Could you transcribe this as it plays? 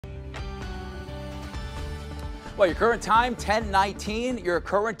Well, your current time, 10:19. Your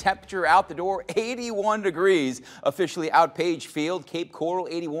current temperature out the door, 81 degrees. Officially out Page Field, Cape Coral,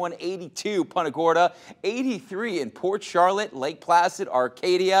 81, 82 Punta Gorda, 83 in Port Charlotte, Lake Placid,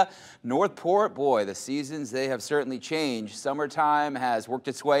 Arcadia, Northport. Boy, the seasons, they have certainly changed. Summertime has worked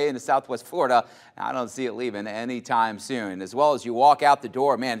its way into Southwest Florida. I don't see it leaving anytime soon. As well as you walk out the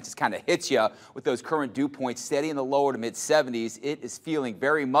door, man, it just kind of hits you with those current dew points steady in the lower to mid 70s. It is feeling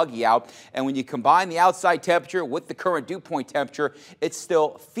very muggy out. And when you combine the outside temperature with the current dew point temperature, it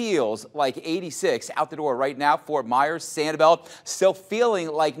still feels like 86 out the door right now. Fort Myers, Sanibel, still feeling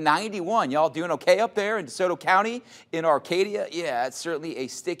like 91. Y'all doing okay up there in DeSoto County, in Arcadia? Yeah, it's certainly a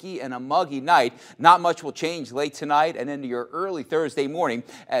sticky and a muggy night. Not much will change late tonight and into your early Thursday morning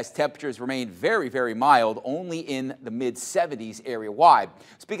as temperatures remain very mild, only in the mid 70s area wide.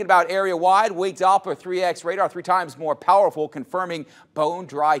 Speaking about area wide, Wake Doppler 3X radar 3 times more powerful, confirming bone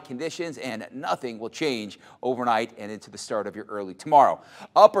dry conditions, and nothing will change overnight and into the start of your early tomorrow.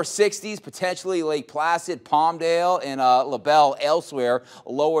 Upper 60s, potentially Lake Placid, Palmdale, and LaBelle elsewhere.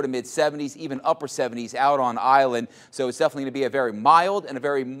 Lower to mid 70s, even upper 70s out on island. So it's definitely going to be a very mild and a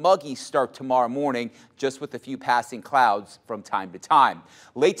very muggy start tomorrow morning, just with a few passing clouds from time to time.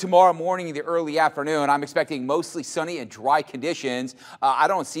 Late tomorrow morning in the early afternoon, I'm expecting mostly sunny and dry conditions. I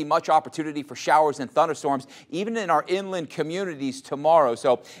don't see much opportunity for showers and thunderstorms, even in our inland communities tomorrow.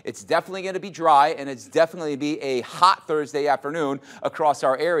 So it's definitely going to be dry, and it's definitely going to be a hot Thursday afternoon across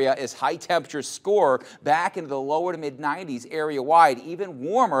our area as high temperatures score back into the lower to mid 90s area wide, even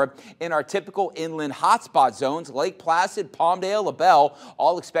warmer in our typical inland hotspot zones. Lake Placid, Palmdale, LaBelle,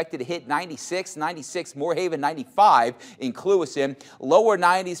 all expected to hit 96, 96, Moorhaven 95 in Clewiston. Lower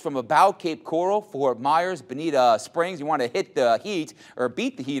 90s from about Cape Coral, Fort Myers, Bonita Springs. You want to hit the heat, or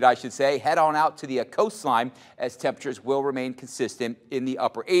beat the heat, I should say. Head on out to the coastline as temperatures will remain consistent in the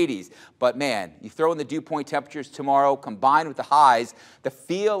upper 80s. But man, you throw in the dew point temperatures tomorrow combined with the highs, the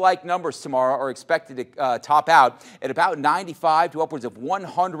feel-like numbers tomorrow are expected to top out at about 95 to upwards of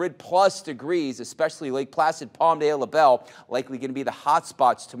 100 plus degrees, especially Lake Placid, Palmdale, LaBelle, likely going to be the hot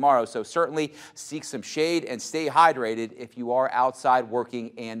spots tomorrow. So certainly seek some shade and stay hydrated if you are outside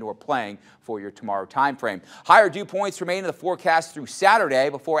working and or playing for your tomorrow time frame. Higher dew points remain in the forecast through Saturday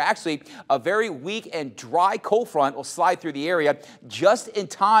before actually a very weak and dry cold front will slide through the area just in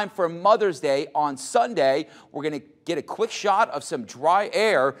time for Mother's Day on Sunday. We're going to get a quick shot of some dry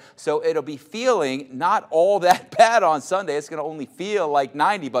air, so it'll be feeling not all that bad on Sunday. It's going to only feel like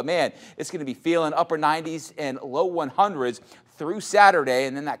 90, but man, it's going to be feeling upper 90s and low 100s through Saturday,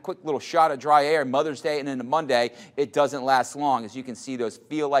 and then that quick little shot of dry air Mother's Day and into Monday. It doesn't last long. As you can see, those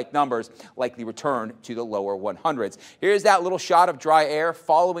feel-like numbers likely return to the lower 100s. Here's that little shot of dry air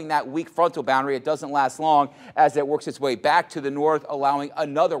following that weak frontal boundary. It doesn't last long as it works its way back to the north, allowing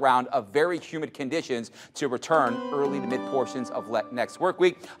another round of very humid conditions to return early to mid portions of next work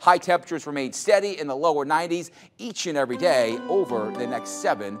week. High temperatures remain steady in the lower 90s each and every day over the next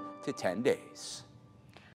 7 to 10 days.